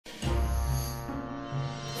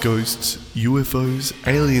Ghosts, UFOs,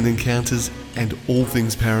 alien encounters, and all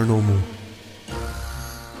things paranormal.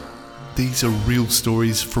 These are real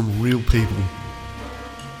stories from real people.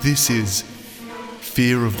 This is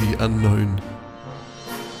Fear of the Unknown.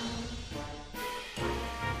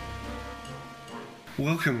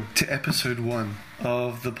 Welcome to episode 1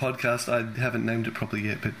 of the podcast. I haven't named it properly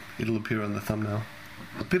yet, but it'll appear on the thumbnail.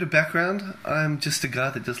 A bit of background, I'm just a guy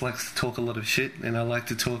that just likes to talk a lot of shit, and I like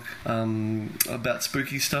to talk about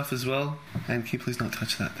spooky stuff as well. And can you please not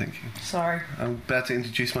touch that, thank you. Sorry. I'm about to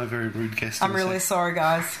introduce my very rude guest. I'm really sorry,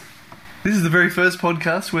 guys. This is the very first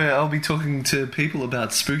podcast where I'll be talking to people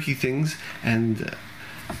about spooky things and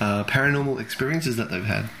paranormal experiences that they've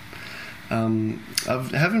had. I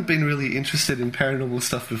haven't been really interested in paranormal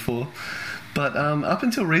stuff before, but up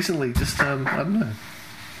until recently, just, I don't know.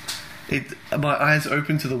 My eyes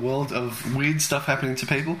opened to the world of weird stuff happening to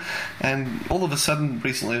people, and all of a sudden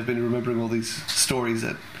recently I've been remembering all these stories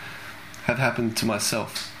that have happened to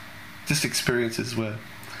myself. Just experiences where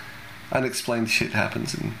unexplained shit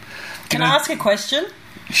happens. And Can I ask a question?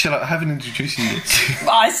 Shut up, I haven't introduced you yet.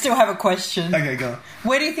 I still have a question. Okay, go on.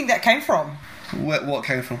 Where do you think that came from? What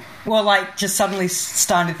came from? Well, like, just suddenly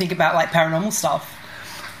starting to think about, like, paranormal stuff.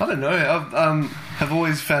 I don't know. I have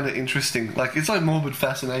always found it interesting. Like, it's like morbid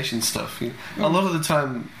fascination stuff. You know? A lot of the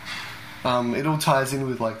time, it all ties in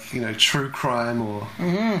with, like, you know, true crime or...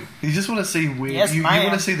 Mm-hmm. You just want to see weird... Yes, you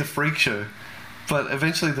want to see the freak show. But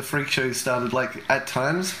eventually the freak show started, like, at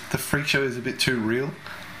times, the freak show is a bit too real.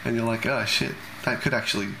 And you're like, oh, shit, that could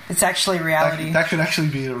actually... It's actually reality. That could actually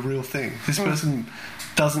be a real thing. This person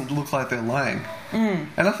doesn't look like they're lying. And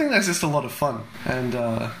I think that's just a lot of fun. And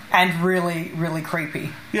really, really creepy.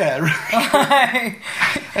 Yeah, really.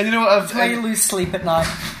 And you know what? It's where you lose sleep at night.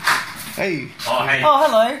 Hey. Oh, hey. Oh,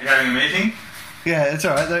 hello. You having a meeting? Yeah, it's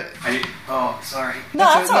alright. Hey. Oh, sorry. No,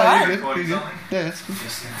 that's alright. You're good. You're good. Yeah, it's good.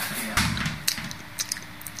 Just,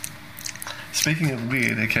 Speaking of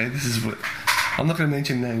weird, okay, this is what... I'm not going to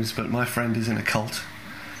mention names, but my friend is in a cult.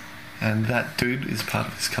 And that dude is part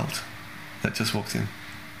of his cult that just walked in.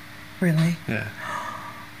 Really? Yeah.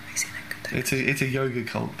 Is he that good? It's a yoga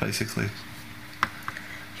cult, basically.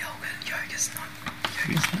 Yoga's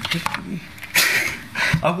not good for you.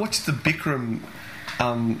 I watched the Bikram,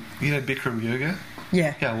 you know Bikram yoga?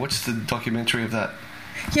 Yeah. Yeah, I watched the documentary of that.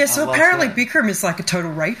 Yeah, so last apparently night. Bikram is like a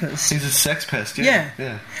total rapist. He's a sex pest, yeah.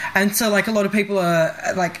 Yeah. And so, like, a lot of people are,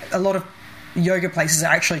 like, a lot of yoga places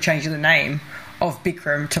are actually changing the name of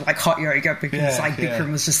Bikram to, like, hot yoga because,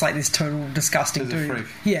 Bikram was just, like, this total disgusting He's a dude. freak.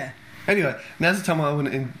 Yeah. Anyway, now's the time I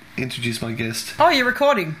want to introduce my guest. Oh, you're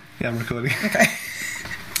recording? Yeah, I'm recording. Okay.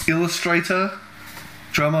 Illustrator,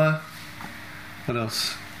 drummer, what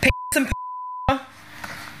else? And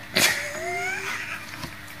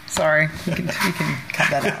Sorry, you can cut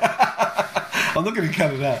that out. I'm not going to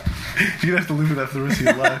cut it out. You're going to have to live with that for the rest of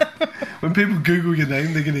your life. When people Google your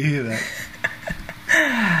name, they're going to hear that.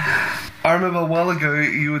 I remember a while ago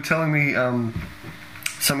you were telling me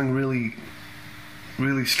something really,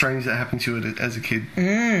 really strange that happened to you as a kid.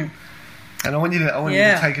 And I want you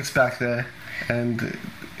to take us back there and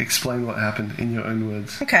explain what happened in your own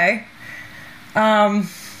words. Okay. So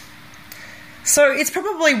it's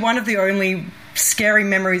probably one of the only scary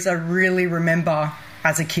memories I really remember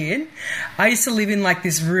as a kid. I used to live in, like,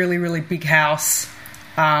 this really, really big house.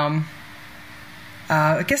 I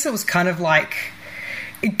guess it was kind of like...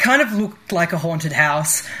 It kind of looked like a haunted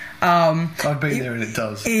house. I've been there and it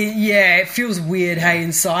does. It feels weird, hey,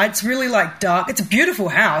 inside. It's really, like, dark. It's a beautiful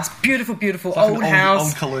house. Beautiful, beautiful like old house.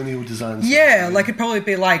 Old colonial design. Yeah, like it'd probably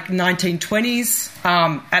be like 1920s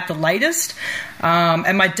at the latest.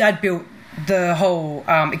 And my dad built the whole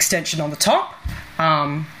extension on the top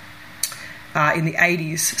in the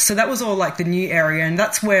 80s. So that was all, like, the new area, and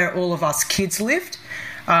that's where all of us kids lived.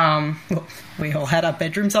 Well, we all had our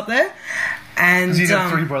bedrooms up there. And you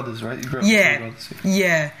have 3 brothers, right? You grew up with 3 brothers.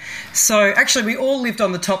 Yeah. So actually we all lived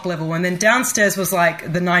on the top level, and then downstairs was,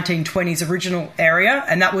 like, the 1920s original area,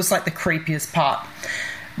 and that was, like, the creepiest part.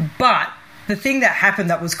 But the thing that happened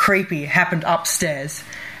that was creepy happened upstairs.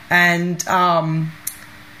 And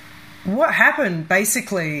what happened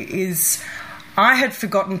basically is I had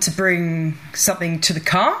forgotten to bring something to the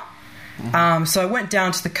car. So I went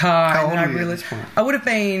down to the car. How and then old I were you at realized this point? I would have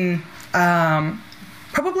been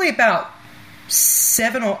probably about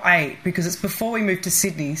 7 or 8, because it's before we moved to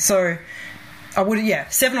Sydney. So I would,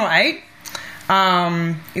 7 or 8.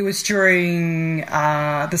 It was during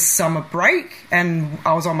the summer break, and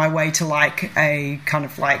I was on my way to, like, a kind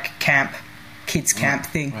of, like, kids camp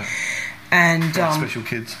thing. Right. And special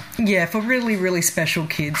kids. Yeah, for really, really special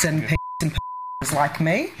kids and like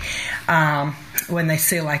me. when they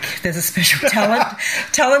see like there's a special talent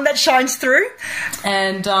that shines through.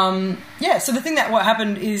 And so the thing that what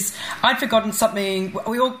happened is I'd forgotten something.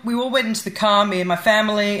 We all went into the car, me and my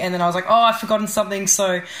family, and then I was like, oh, I've forgotten something.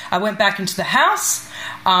 So I went back into the house.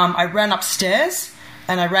 I ran upstairs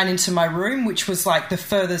and I ran into my room, which was like the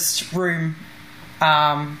furthest room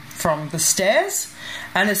from the stairs.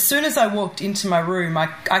 And as soon as I walked into my room, I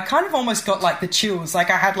kind of almost got like the chills. Like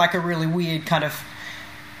I had like a really weird kind of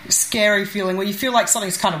scary feeling where you feel like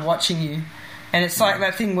something's kind of watching you. And it's like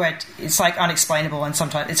that thing where it's like unexplainable and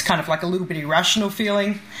sometimes it's kind of like a little bit irrational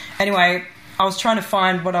feeling. Anyway, I was trying to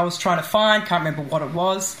find what I was trying to find. Can't remember what it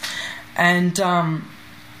was. And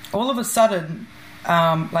all of a sudden,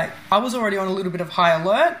 like I was already on a little bit of high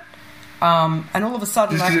alert. And all of a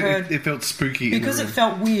sudden I heard... It felt spooky. Because it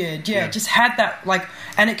felt weird, yeah. Just had that, like...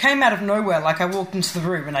 And it came out of nowhere. Like, I walked into the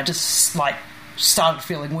room and I just, like, started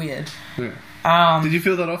feeling weird. Yeah. Did you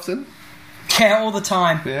feel that often? Yeah, all the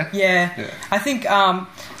time. Yeah? Yeah. I think,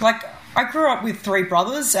 like, I grew up with 3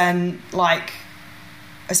 brothers and, like,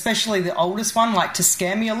 especially the oldest one liked to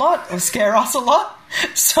scare me a lot or scare us a lot.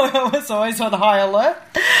 So I was always on high alert.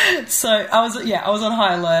 So I was on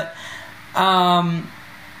high alert.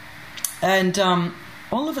 And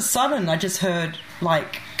all of a sudden, I just heard,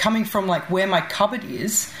 like, coming from, like, where my cupboard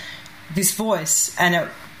is, this voice, and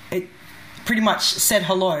it pretty much said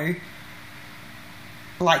hello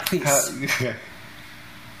like this.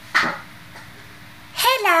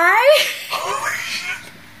 Hello!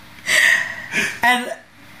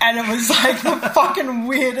 And it was, like, the fucking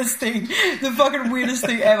weirdest thing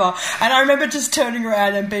ever. And I remember just turning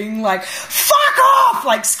around and being like, fuck off!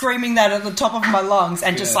 Like, screaming that at the top of my lungs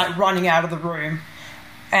and just, like, running out of the room.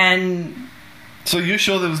 And... So you're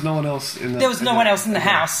sure there was no one else in the... There was no one else in the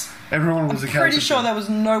house. Everyone was... I'm pretty sure there was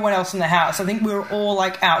no one else in the house. I think we were all,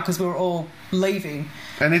 like, out because we were all leaving.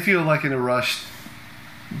 And if you're, like, in a rush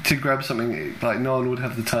to grab something, like, no one would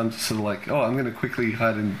have the time to sort of, like, oh, I'm going to quickly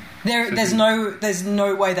hide in... There's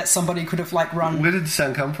no way that somebody could have, like, run... Where did the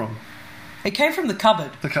sound come from? It came from the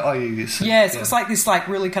cupboard. Yes. Yes, it was like this, like,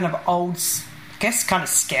 really kind of old, I guess, kind of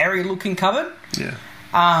scary-looking cupboard. Yeah.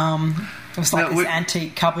 It was like this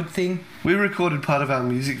antique cupboard thing. We recorded part of our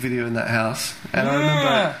music video in that house, and I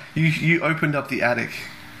remember you opened up the attic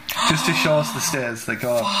just to show us the stairs that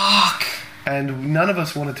go up. Fuck. And none of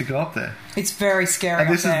us wanted to go up there. It's very scary.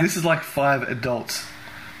 And this is like 5 adults.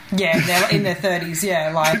 Yeah, they're in their 30s,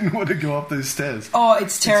 yeah. Like, didn't want to go up those stairs. Oh,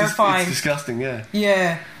 it's terrifying. It's disgusting, yeah.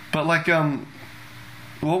 Yeah. But, like,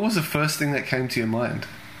 what was the first thing that came to your mind?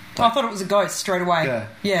 Like, I thought it was a ghost straight away.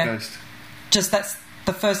 Yeah. Ghost. Just that's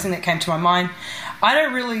the first thing that came to my mind. I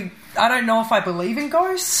don't know if I believe in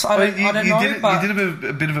ghosts. I don't know. You did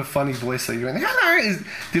a bit of a funny voice there. You went, hello.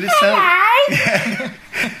 Did it sound... Yeah.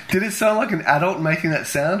 Did it sound like an adult making that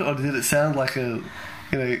sound, or did it sound like a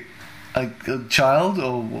child,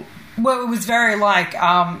 or... Well, it was very like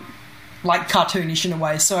cartoonish in a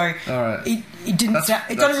way. So it didn't.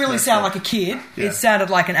 It doesn't really sound like a kid. Yeah. It sounded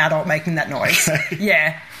like an adult making that noise.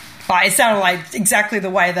 Yeah, like, it sounded like exactly the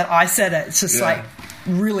way that I said it. It's just like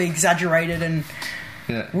really exaggerated and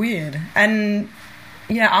weird. And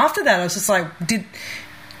after that, I was just like,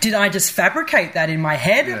 did I just fabricate that in my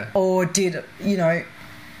head, or did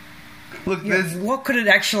Look, what could it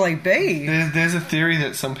actually be? There's a theory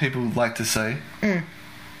that some people like to say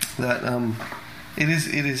that it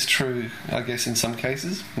is true, I guess, in some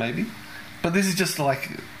cases, maybe. But this is just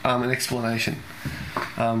like an explanation.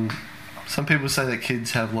 Some people say that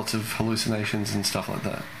kids have lots of hallucinations and stuff like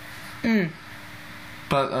that.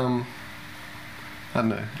 But I don't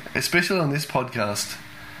know. Especially on this podcast,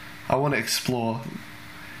 I want to explore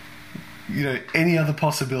any other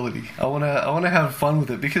possibility. I want to have fun with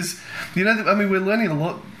it because, we're learning a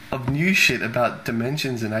lot of new shit about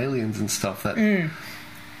dimensions and aliens and stuff that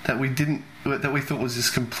we thought was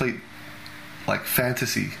just complete, like,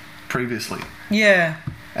 fantasy previously. Yeah.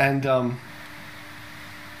 And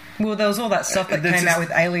well, there was all that stuff that came out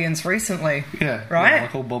with aliens recently. Yeah. Right. Yeah,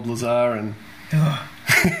 like all Bob Lazar and.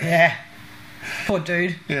 Yeah. Poor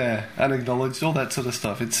dude. Yeah, unacknowledged, all that sort of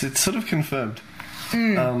stuff. It's sort of confirmed.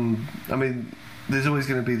 There's always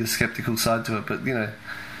going to be the skeptical side to it, but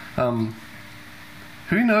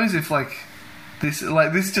who knows if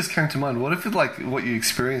this just came to mind. What if what you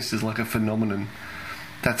experienced is like a phenomenon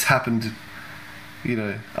that's happened,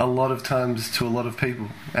 a lot of times to a lot of people,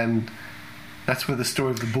 and that's where the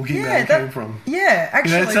story of the boogeyman came from. Yeah,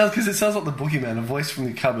 actually, because it sounds like the boogeyman, a voice from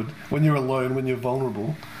the cupboard when you're alone, when you're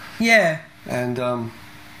vulnerable. Yeah, and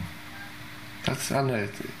that's, I don't know.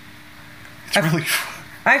 It's really...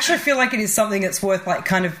 I actually feel like it is something that's worth, like,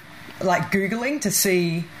 kind of, like, Googling to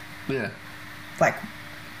see... Yeah. Like,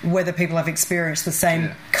 whether people have experienced the same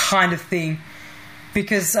Yeah. kind of thing.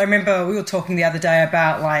 Because I remember we were talking the other day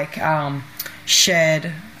about like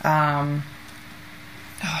shared. God,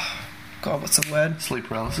 what's the word? Sleep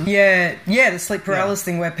paralysis. Yeah, the sleep paralysis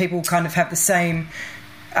thing where people kind of have the same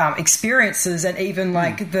experiences, and even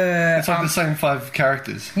like the It's like the same 5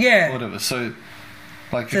 characters. Yeah. Or whatever. So,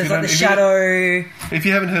 like, there's like the shadow. If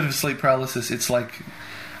you haven't heard of sleep paralysis, it's like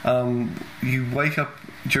you wake up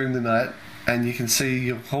during the night and you can see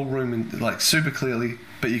your whole room like super clearly,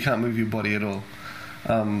 but you can't move your body at all.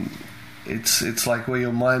 It's like where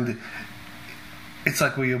your mind. It's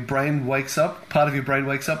like where your brain wakes up. Part of your brain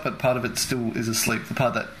wakes up, but part of it still is asleep. The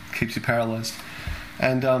part that keeps you paralyzed.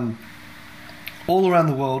 And all around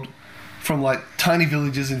the world, from like tiny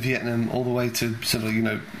villages in Vietnam all the way to sort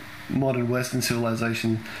of modern Western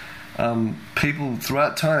civilization, people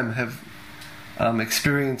throughout time have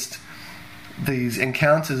experienced these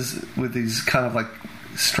encounters with these kind of like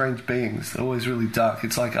strange beings. They're always really dark.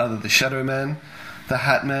 It's like either the Shadow Man, the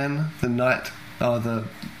Hat Man, the Night, or the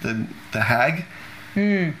Hag.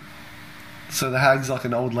 So the hag's like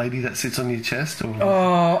an old lady that sits on your chest, or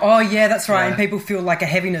Oh, yeah, that's right. Yeah. And people feel like a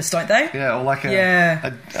heaviness, don't they? yeah, or like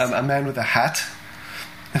a man with a hat.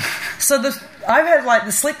 So I've had like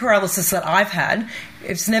the sleep paralysis that I've had.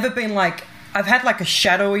 It's never been like I've had like a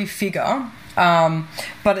shadowy figure,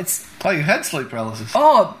 but it's Oh, you had sleep paralysis.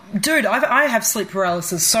 oh, dude, I have sleep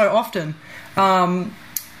paralysis so often. When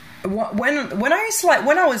I used to, like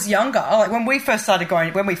when I was younger, like when we first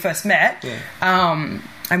met, and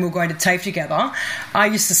we were going to TAFE together, I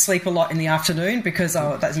used to sleep a lot in the afternoon because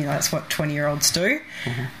that's what 20-year-olds do.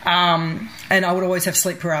 And I would always have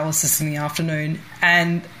sleep paralysis in the afternoon.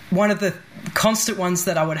 And one of the constant ones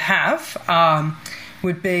that I would have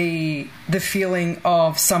would be the feeling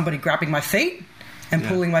of somebody grabbing my feet and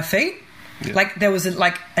pulling my feet. Yeah. Like there was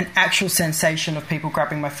an actual sensation of people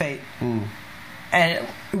grabbing my feet. And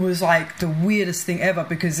it was like the weirdest thing ever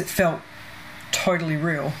because it felt totally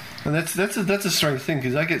real. And that's a strange thing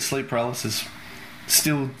because I get sleep paralysis,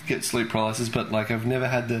 still get sleep paralysis, but like I've never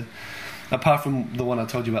had apart from the one I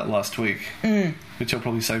told you about last week, which I'll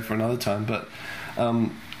probably save for another time. But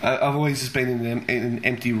I've always just been in an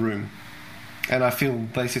empty room, and I feel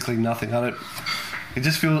basically nothing. I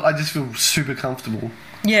just feel super comfortable.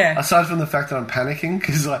 Yeah. Aside from the fact that I'm panicking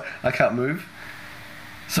because I can't move.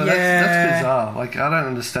 So Yeah. that's bizarre. Like I don't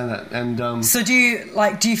understand that. And So do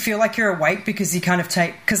you feel like you're awake because you kind of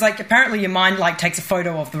because like apparently your mind like takes a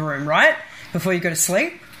photo of the room, right, before you go to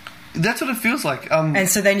sleep, that's what it feels like. and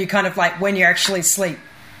so then you kind of like when you're actually asleep,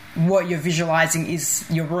 what you're visualizing is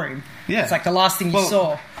your room. Yeah. It's like the last thing you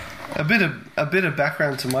saw. A bit of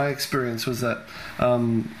background to my experience was that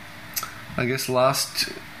I guess when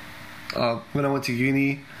I went to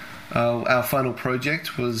uni, our final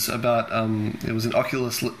project was about it was an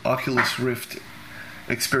Oculus Rift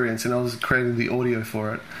experience, and I was creating the audio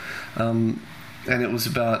for it, and it was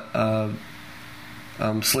about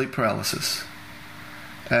sleep paralysis.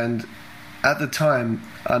 And at the time,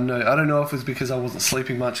 I don't know if it was because I wasn't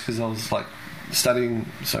sleeping much because I was like studying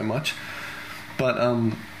so much, but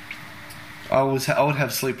I would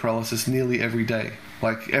have sleep paralysis nearly every day.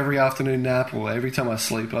 Like every afternoon nap or every time I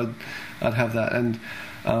sleep, I'd have that. And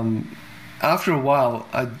after a while,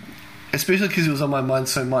 especially because it was on my mind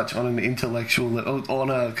so much on an intellectual level, on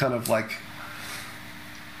a kind of like,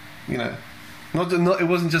 not it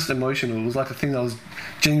wasn't just emotional. It was like a thing that I was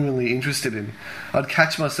genuinely interested in. I'd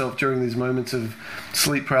catch myself during these moments of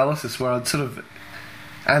sleep paralysis where I'd sort of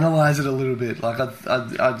analyze it a little bit. Like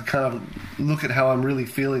I'd kind of look at how I'm really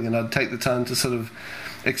feeling, and I'd take the time to sort of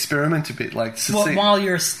experiment a bit, like While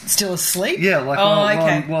you're still asleep? Yeah, like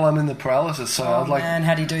while I'm in the paralysis. So Oh man,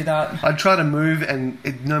 how do you do that? I'd try to move, and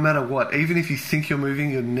no matter what, even if you think you're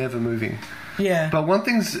moving, you're never moving. Yeah. But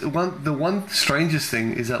the one strangest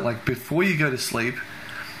thing is that like before you go to sleep,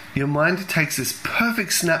 your mind takes this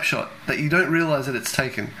perfect snapshot that you don't realize that it's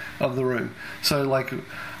taken of the room. So like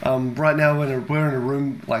right now we're in a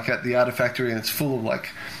room like at the Artifactory, and it's full of like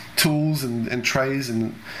tools and trays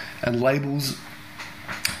and labels.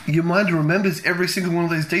 Your mind remembers every single one of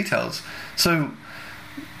those details. So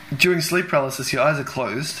during sleep paralysis, your eyes are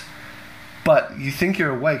closed, but you think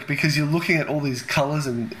you're awake because you're looking at all these colours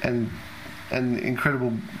and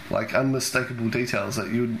incredible, like unmistakable details that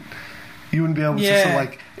you wouldn't be able to sort of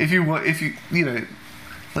like if you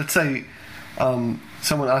let's say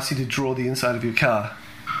someone asked you to draw the inside of your car,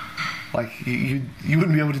 like you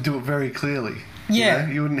wouldn't be able to do it very clearly. Yeah.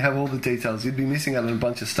 You wouldn't have all the details. You'd be missing out on a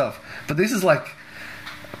bunch of stuff. But this is like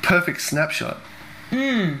a perfect snapshot.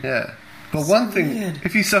 Yeah. But one thing, weird.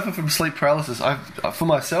 if you suffer from sleep paralysis, for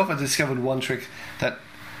myself, I discovered one trick that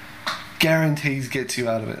guarantees gets you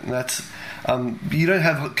out of it, and that's you don't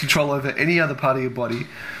have control over any other part of your body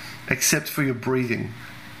except for your breathing.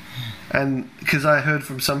 And because I heard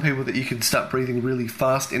from some people that you can start breathing really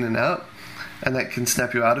fast in and out, and that can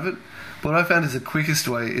snap you out of it. But what I found is the quickest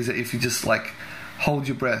way is that if you just like hold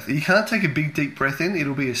your breath. You can't take a big deep breath in,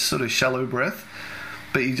 it'll be a sort of shallow breath,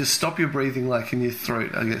 but you just stop your breathing like in your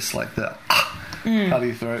throat, I guess, like the part of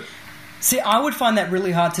your throat. See, I would find that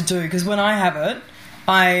really hard to do because when I have it,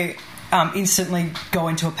 I instantly go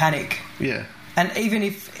into a panic. Yeah. And even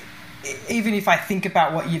if I think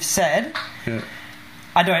about what you've said, Yeah.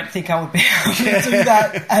 I don't think I would be able to do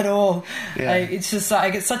that at all. Yeah. It's just I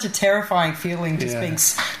get such a terrifying feeling just being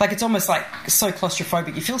like it's almost like so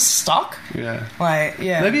claustrophobic. You feel stuck. Yeah. Like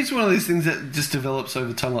Maybe it's one of these things that just develops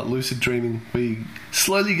over time, like lucid dreaming, where you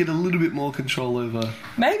slowly get a little bit more control over.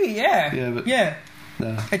 Maybe, yeah. Yeah, but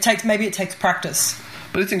no. It takes practice.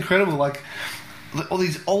 But it's incredible, like all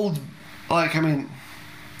these old, like I mean,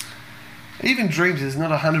 even dreams is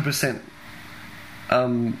not 100%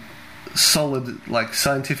 solid, like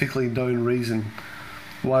scientifically known reason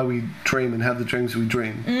why we dream and have the dreams we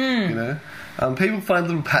dream. You know, people find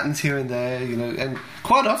little patterns here and there. You know, and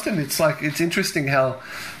quite often it's interesting how,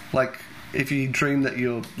 like, if you dream that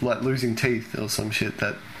you're like losing teeth or some shit,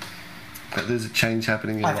 that there's a change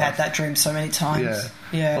happening in your I've life. had that dream so many times.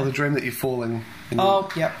 Yeah. Or the dream that you're falling. And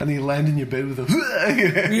yep. And you land in your bed with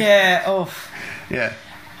a. Yeah. Oh. Yeah.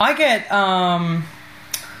 I get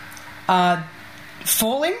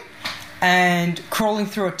falling and crawling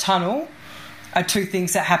through a tunnel are two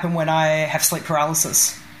things that happen when I have sleep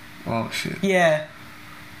paralysis. Oh shit. Yeah.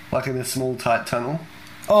 Like in a small tight tunnel.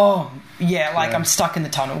 Oh yeah, like I'm stuck in the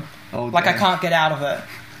tunnel. Oh, like damn. I can't get out of it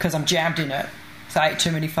because I'm jammed in it. So I ate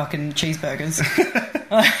too many fucking cheeseburgers.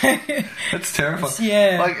 That's terrifying.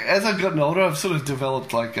 Yeah. Like as I've gotten older, I've sort of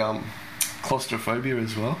developed like claustrophobia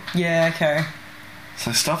as well. Yeah. Okay.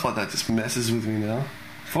 So stuff like that just messes with me now.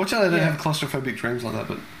 Fortunately, I don't have claustrophobic dreams like that,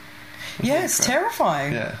 but yeah, it's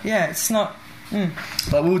terrifying. Yeah, it's not.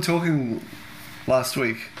 Like we were talking last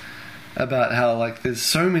week about how like there's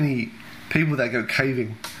so many people that go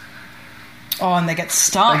caving. Oh, and they get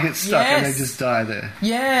stuck. They get stuck yes. and they just die there.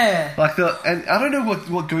 Yeah. Like and I don't know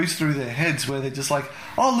what goes through their heads where they're just like,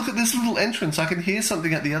 oh, look at this little entrance. I can hear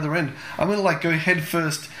something at the other end. I'm going to like go head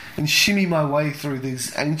first and shimmy my way through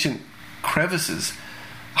these ancient crevices,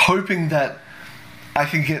 hoping that I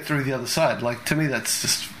can get through the other side. Like, to me, that's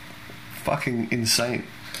just fucking insane.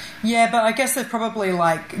 Yeah, but I guess they've probably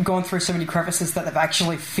like gone through so many crevices that they've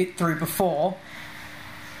actually fit through before.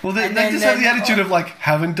 Well, they just have the attitude of like,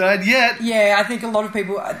 haven't died yet. Yeah, I think a lot of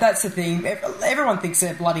people, that's the thing. Everyone thinks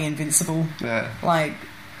they're bloody invincible. Yeah. Like,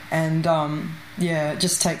 and yeah, it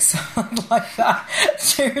just takes something like that.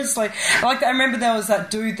 Seriously. Like, I remember there was that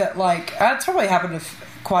dude that like, it's probably happened to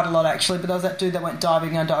quite a lot actually, but there was that dude that went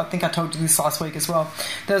diving under, I think I told you this last week as well.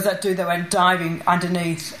 There was that dude that went diving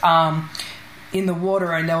underneath in the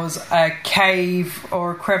water, and there was a cave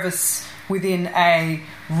or a crevice within a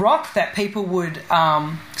rock that people would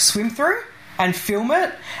swim through and film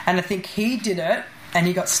it, and I think he did it and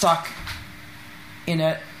he got stuck in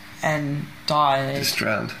it and died. Just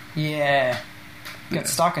drowned. Yeah. Got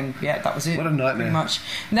stuck and that was it. What a nightmare. Pretty much.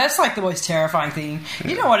 And that's like the most terrifying thing.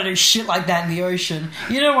 You don't want to do shit like that in the ocean.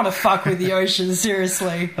 You don't want to fuck with the ocean,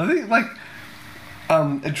 seriously. I think like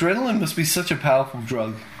adrenaline must be such a powerful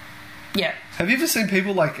drug. Yeah. Have you ever seen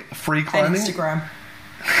people like free And climbing? Instagram.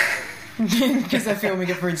 Because they're filming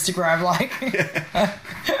it for Instagram, like.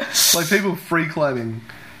 Like people free climbing,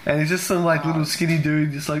 and it's just some like little skinny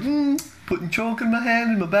dude just like putting chalk in my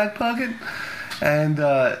hand in my back pocket, and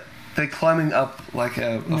they're climbing up like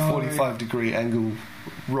a 45-degree angle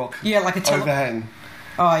rock. Yeah, like a overhang.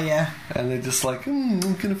 Oh yeah. And they're just like, I'm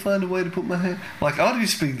gonna find a way to put my hand. Like I'd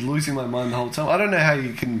just be losing my mind the whole time. I don't know how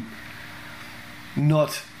you can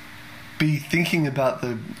not be thinking about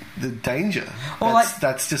the danger. Or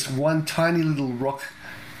That's just one tiny little rock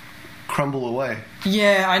crumble away.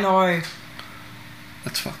 Yeah, I know.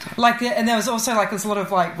 That's fucked up. Like, and there was also like there's a lot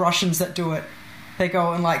of like Russians that do it. They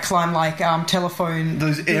go and like climb like telephone.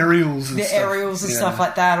 Those aerials and the stuff. aerials and stuff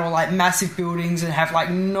like that, or like massive buildings and have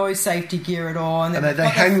like no safety gear at all, and, And they've they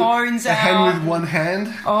got hang, their phones they out. hang with one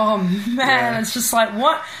hand. Oh man, Yeah. it's just like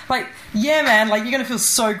what? Like yeah, man, like you're gonna feel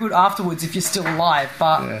so good afterwards if you're still alive,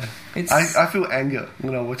 but Yeah. it's I feel anger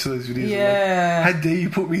when I watch those videos. Yeah. I'm like, how dare you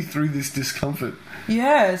put me through this discomfort?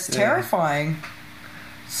 it's terrifying.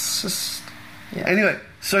 It's just Anyway,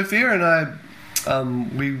 Sophia and I,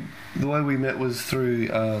 the way we met was through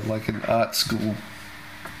like an art school,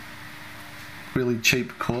 really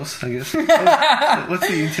cheap course, I guess. What's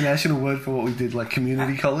the international word for what we did? Like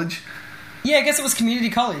community college? Yeah, I guess it was community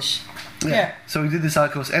college. Yeah. So we did this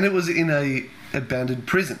art course, and it was in a abandoned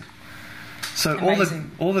prison. So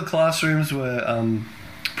Amazing. all the classrooms were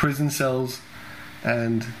prison cells,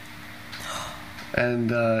 and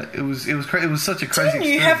it was it was such a crazy Didn't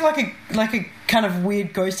you experience. have like a kind of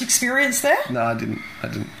weird ghost experience there? No, I didn't.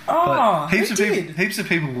 Oh, but who did? Heaps of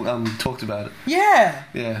people talked about it. Yeah.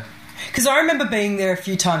 Yeah. Because I remember being there a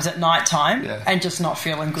few times at night time Yeah. and just not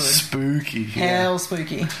feeling good. Spooky. Hell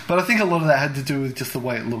spooky. But I think a lot of that had to do with just the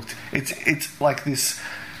way it looked. It's like this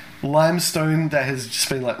limestone that has just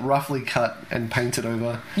been like roughly cut and painted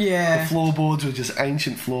over. Yeah. The floorboards were just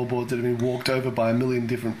ancient floorboards that have been walked over by a million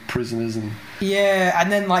different prisoners, and Yeah,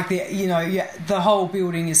 and then like the whole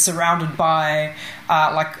building is surrounded by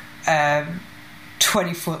like a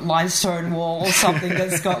 20-foot limestone wall or something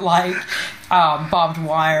that's got like barbed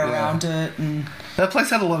wire Yeah. around it, and that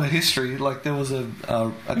place had a lot of history. Like there was a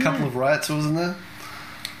couple of riots, wasn't there?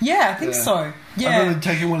 yeah, I think Yeah. so. I Yeah, remember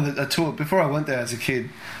taking a tour before I went there as a kid.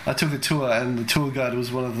 I took a tour, and the tour guide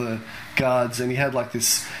was one of the guards, and he had like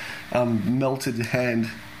this melted hand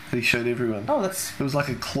that he showed everyone. oh, that's. It was like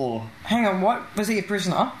a claw. Hang on, what was he a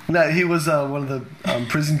prisoner? No, he was one of the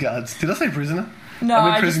prison guards. Did I say prisoner? No, I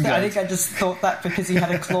meant I prison guards. think I just thought that because he had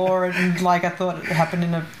a claw and like I thought it happened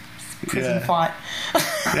in a prison Yeah. fight.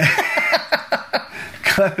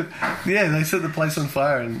 Kind of, yeah, they set the place on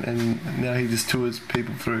fire, and now he just tours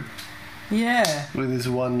people through Yeah, with his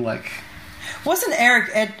one like. wasn't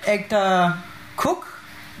Edgar Cook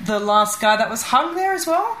the last guy that was hung there as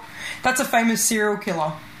well? That's a famous serial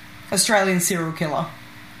killer, Australian serial killer.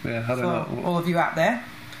 Yeah, I don't For know. all of you out there.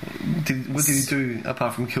 What did he do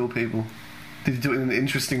apart from kill people? Did he do it in an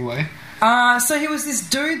interesting way? So he was this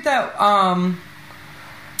dude that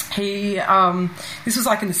this was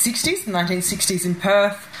like in the 60s, the 1960s in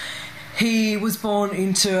Perth. He was born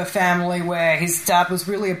into a family where his dad was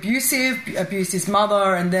really abusive, abused his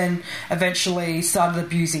mother, and then eventually started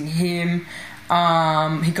abusing him.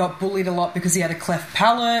 He got bullied a lot because he had a cleft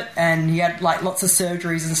palate, and he had like lots of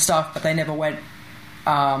surgeries and stuff, but they never went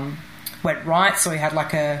right. So he had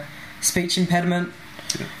like a speech impediment.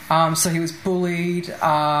 So he was bullied.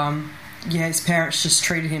 His parents just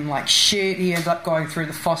treated him like shit. He ended up going through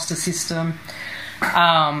the foster system,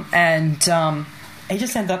 and he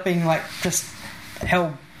just ended up being like just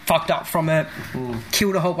hell fucked up from it.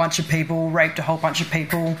 Killed a whole bunch of people, raped a whole bunch of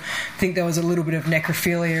people. I think there was a little bit of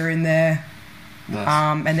necrophilia in there.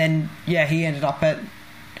 Nice. And then he ended up at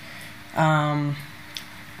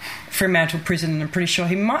Fremantle Prison, and I'm pretty sure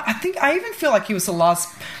I even feel like he was the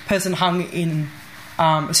last person hung in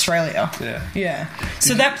Australia. Yeah.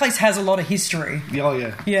 So that place has a lot of history. Oh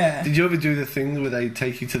yeah. Yeah. Did you ever do the thing where they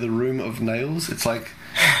take you to the room of nails? It's like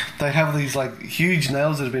they have these like huge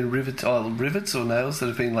nails that have been rivets or nails that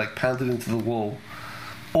have been like pounded into the wall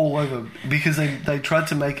all over because they tried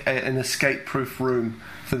to make an escape-proof room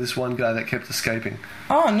for this one guy that kept escaping.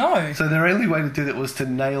 Oh no. So their only way to do that was to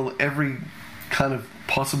nail every kind of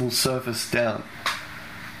possible surface down.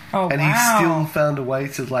 Oh And wow. he still found a way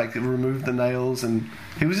to like remove the nails, and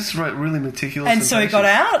he was just really meticulous. And so he got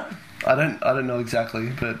out. I don't know exactly,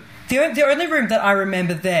 but The only room that I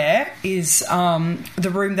remember there is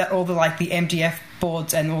the room that all the like the MDF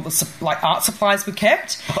boards and all the like art supplies were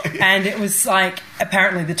kept, and it was like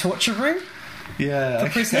apparently the torture room yeah, for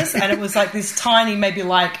prisoners, and it was like this tiny, maybe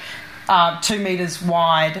like 2 meters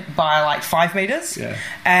wide by like 5 meters, Yeah.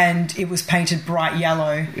 and it was painted bright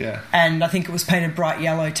yellow, Yeah. and I think it was painted bright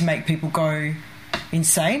yellow to make people go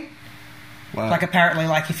insane. Wow. Like apparently,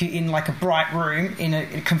 like if you're in like a bright room in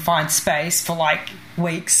a confined space for like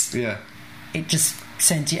weeks, yeah. it just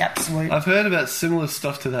sends you absolute. I've heard about similar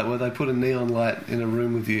stuff to that where they put a neon light in a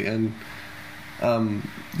room with you and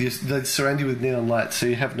they surround you with neon light so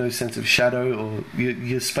you have no sense of shadow or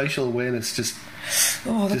your spatial awareness just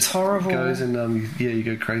Oh, that's horrible. goes and you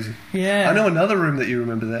go crazy. Yeah. I know another room that you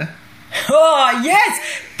remember there. Oh,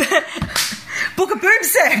 yes! Book of Boob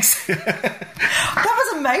Sex! That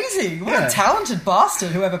was amazing. What Yeah. a talented bastard,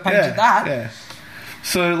 whoever painted that. Yeah.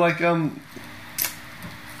 So like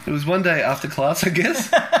it was one day after class, I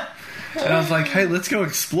guess. And I was like, hey, let's go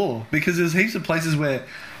explore because there's heaps of places where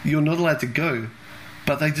you're not allowed to go,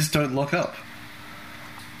 but they just don't lock up.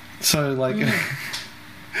 So like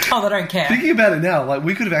Oh, they don't care. thinking about it now, like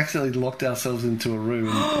we could have accidentally locked ourselves into a room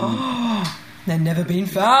and They've never been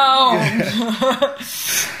found.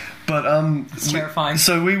 but It's terrifying.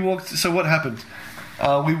 So we walked. So what happened?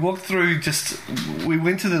 We walked through. We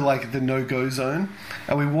went to the no-go zone,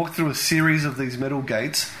 and we walked through a series of these metal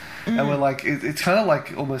gates, and we're like, it's kind of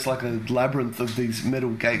like almost like a labyrinth of these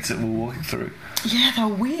metal gates that we're walking through. Yeah, they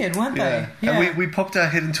were weird, weren't Yeah, they? and we popped our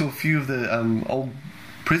head into a few of the old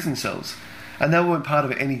prison cells, And they weren't part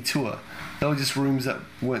of any tour. They were just rooms that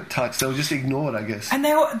weren't touched. They were just ignored, I guess. And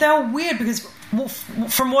they were weird because, well,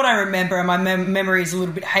 from what I remember, and my memory is a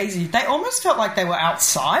little bit hazy, they almost felt like they were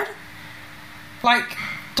outside. Like,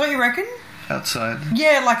 don't you reckon? Outside?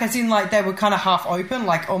 Yeah, like as in like they were kind of half open,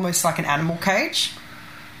 like almost like an animal cage.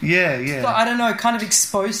 Yeah. So, I don't know, kind of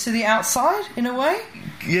exposed to the outside in a way.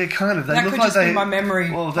 Yeah, kind of. They That look could like just be my memory.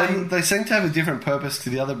 Well, they seem to have a different purpose to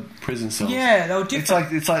the other prison cells. Yeah, they were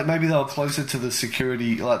different. It's like maybe they were closer to the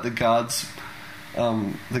security, like the guards,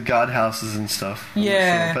 the guardhouses and stuff. I'm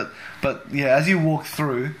not sure. But yeah, as you walk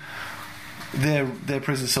through, their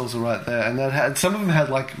prison cells are right there, and some of them had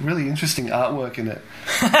like really interesting artwork in it.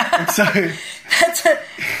 And so that's a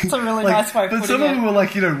really nice way of putting it. But some of them were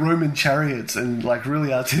like, Roman chariots and like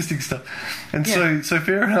really artistic stuff. And so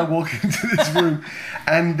Farah and I walk into this room,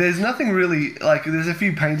 and there's nothing really, like there's a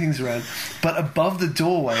few paintings around, but above the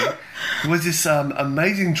doorway was this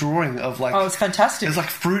amazing drawing of like, oh, it's fantastic. There's like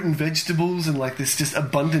fruit and vegetables and like this just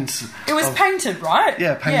abundance. It was painted, right?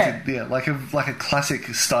 Yeah, painted. Yeah, like a classic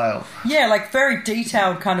style. Yeah, like very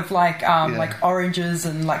detailed, kind of like like oranges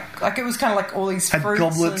and like it was kind of like all these had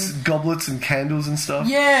fruits goblets and candles and stuff.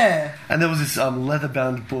 Yeah. And there was this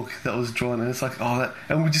leather-bound book that was drawn, and it's like,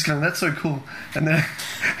 and we're just going, that's so cool. And then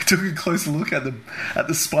I took a closer look at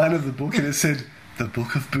the spine of the book, and it said, "The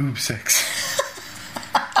Book of Boob Sex."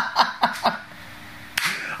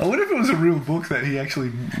 I wonder if it was a real book that he actually,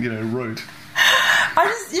 wrote.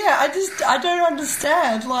 I don't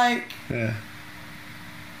understand. Like, yeah.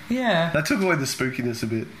 That took away the spookiness a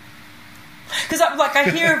bit. Because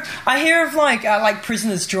I hear of like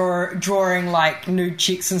prisoners drawing like nude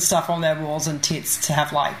chicks and stuff on their walls and tits to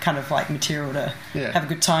have like kind of like material to have a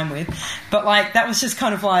good time with, but like that was just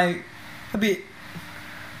kind of like a bit,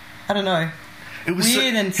 I don't know. It was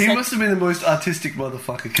weird he must have been the most artistic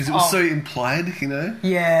motherfucker because it was so implied,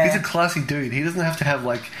 Yeah. He's a classy dude. He doesn't have to have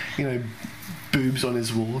like, boobs on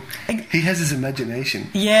his wall. He has his imagination.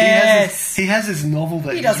 Yes. He has his novel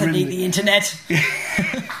that he doesn't need the internet.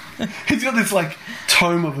 He's got this like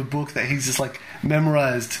tome of a book that he's just like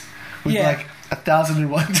memorized with like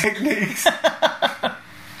 1,001 techniques.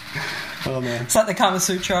 Oh man, it's like the Kama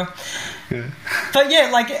Sutra. Yeah. But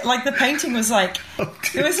yeah, like the painting was like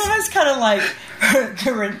it was almost kind of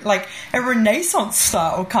like a Renaissance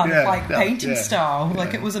style kind of like painting style.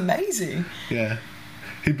 Like it was amazing. Yeah.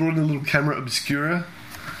 He brought in a little camera obscura.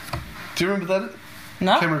 Do you remember that?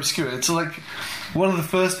 No. Camera obscura. It's like one of the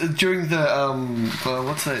first during the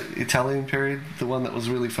what's that Italian period? The one that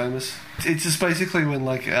was really famous. It's just basically when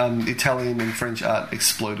like Italian and French art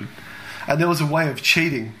exploded, and there was a way of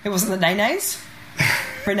cheating. It wasn't the Nenes?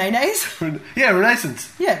 Renaissance? Yeah,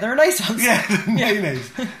 Renaissance. Yeah, the Renaissance. Yeah, the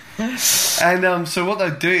Nenes. And so what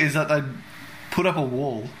they'd do is that they'd put up a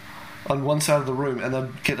wall on one side of the room, and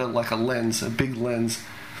they'd get a big lens,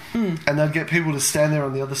 and they'd get people to stand there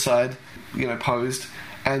on the other side, posed,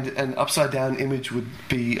 and an upside down image would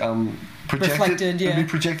be projected. Reflected, It'd be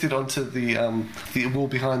projected onto the wall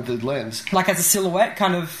behind the lens, like as a silhouette,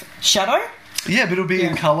 kind of shadow. Yeah, but it'll be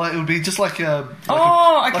in colour. It would be just like a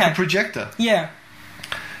projector. Yeah.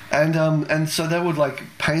 And so they would like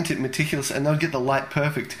paint it meticulously, and they'd get the light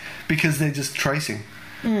perfect because they're just tracing.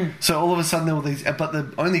 So all of a sudden there were these, but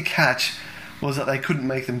the only catch was that they couldn't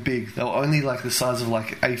make them big. They were only like the size of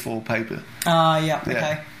like A4 paper.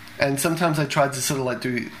 Okay. And sometimes they tried to sort of like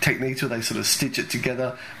do techniques where they sort of stitch it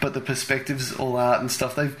together, but the perspectives all out and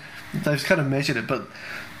stuff. They've kind of measured it, but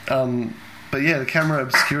yeah, the camera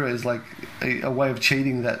obscura is like a way of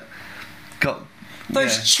cheating that got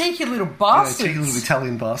those cheeky little bastards. Yeah, cheeky little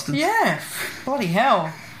Italian bastards. Yeah, bloody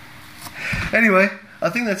hell. Anyway,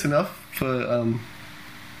 I think that's enough for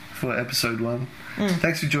episode 1.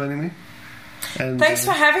 Thanks for joining me. And thanks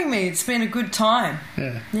for having me. It's been a good time.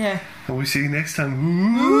 Yeah. And we'll see you next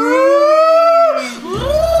time.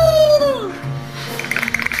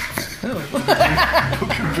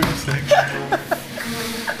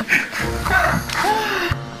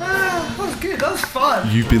 That was good. That was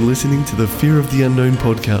fun. You've been listening to the Fear of the Unknown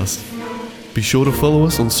podcast. Be sure to follow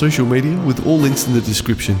us on social media with all links in the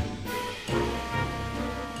description.